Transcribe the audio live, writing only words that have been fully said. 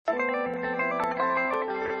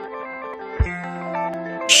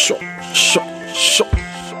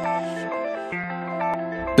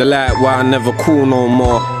The light why I never cool no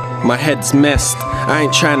more. My head's messed, I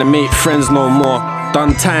ain't trying to make friends no more.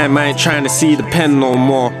 Done time, I ain't trying to see the pen no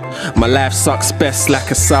more. My life sucks best like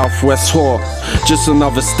a southwest whore. Just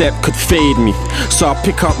another step could fade me, so I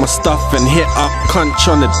pick up my stuff and hit up Cunch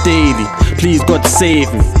on a daily. Please God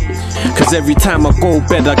save me, cause every time I go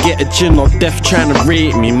bed I get a gin or death trying to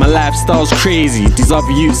rape me. My lifestyle's crazy, these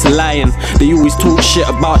other youths are lying. They always talk shit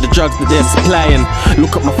about the drugs that they're supplying.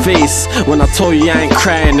 Look at my face when I tell you I ain't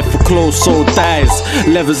crying. If a closed soul dies,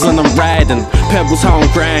 levers and I'm riding, pebbles how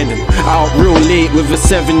I'm grinding. Out real late with a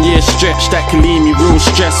 7-year stretch that can leave me real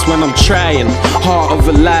stressed when I'm trying. Heart of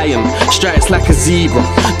a lion, stripes like a zebra.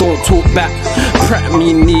 Don't talk back, prat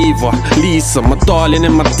me neither. Lisa, my darling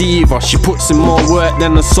and my diva, she puts in more work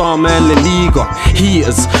than the summer and La Liga.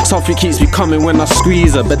 Heaters, something keeps me coming when I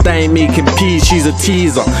squeeze her, but they ain't making peas, she's a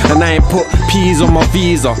teaser. And I ain't put peas on my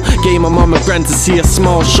visa. Gave my mum and grand to see her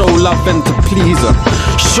smile, show love and to please her.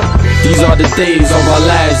 These are the days of our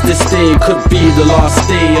lives, this day could be the last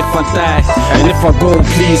day if I die. And if I go,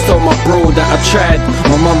 please tell my bro that I tried.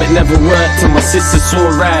 My mum, it never worked and my sister's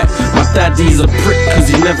alright. My daddy's a prick cause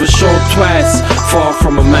he never showed twice. Far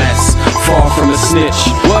from a mess, far from a snitch.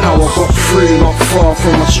 How I got through, not far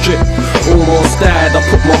from my strip. Almost died, I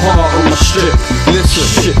put my heart on my strip.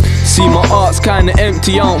 Listen, see my art's kinda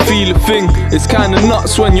empty, I don't feel a thing. It's kinda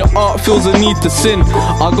nuts when your art feels a need to sin.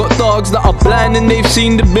 I got dogs that are blind and they've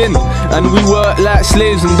seen the bin, and we work like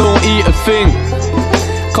slaves and don't eat a thing.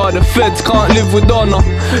 Cause the feds can't live with honor.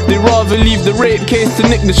 They rather leave the rape case to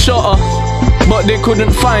nick the shutter. But they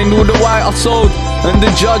couldn't find all the white I sold, and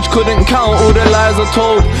the judge couldn't count all the lies I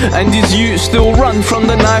told. And these youths still run from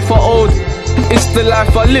the knife I owed. It's the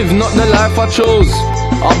life I live, not the life I chose.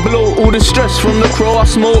 I blow all the stress from the crow I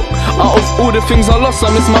smoke. Out of all the things I lost,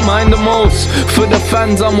 I miss my mind the most. For the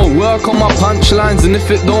fans, I'ma work on my punchlines, and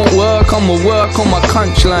if it don't work, I'ma work on my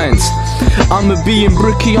cunch lines. I'ma be in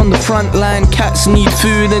Bricky on the front line. Cats need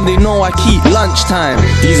food and they know I keep lunchtime.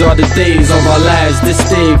 These are the days of our lives, this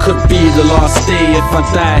day could be the last day if I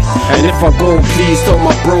die. And if I go, please tell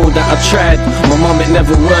my bro that I tried. My mum, it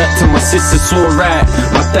never worked and my sister's alright.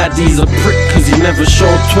 My daddy's a prick cause he never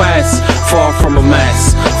showed twice. Far from a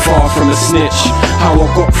mess, far from a snitch. How I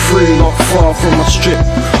got through, not far from my strip.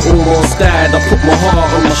 Almost died, I put my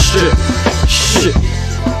heart on my strip. Shit.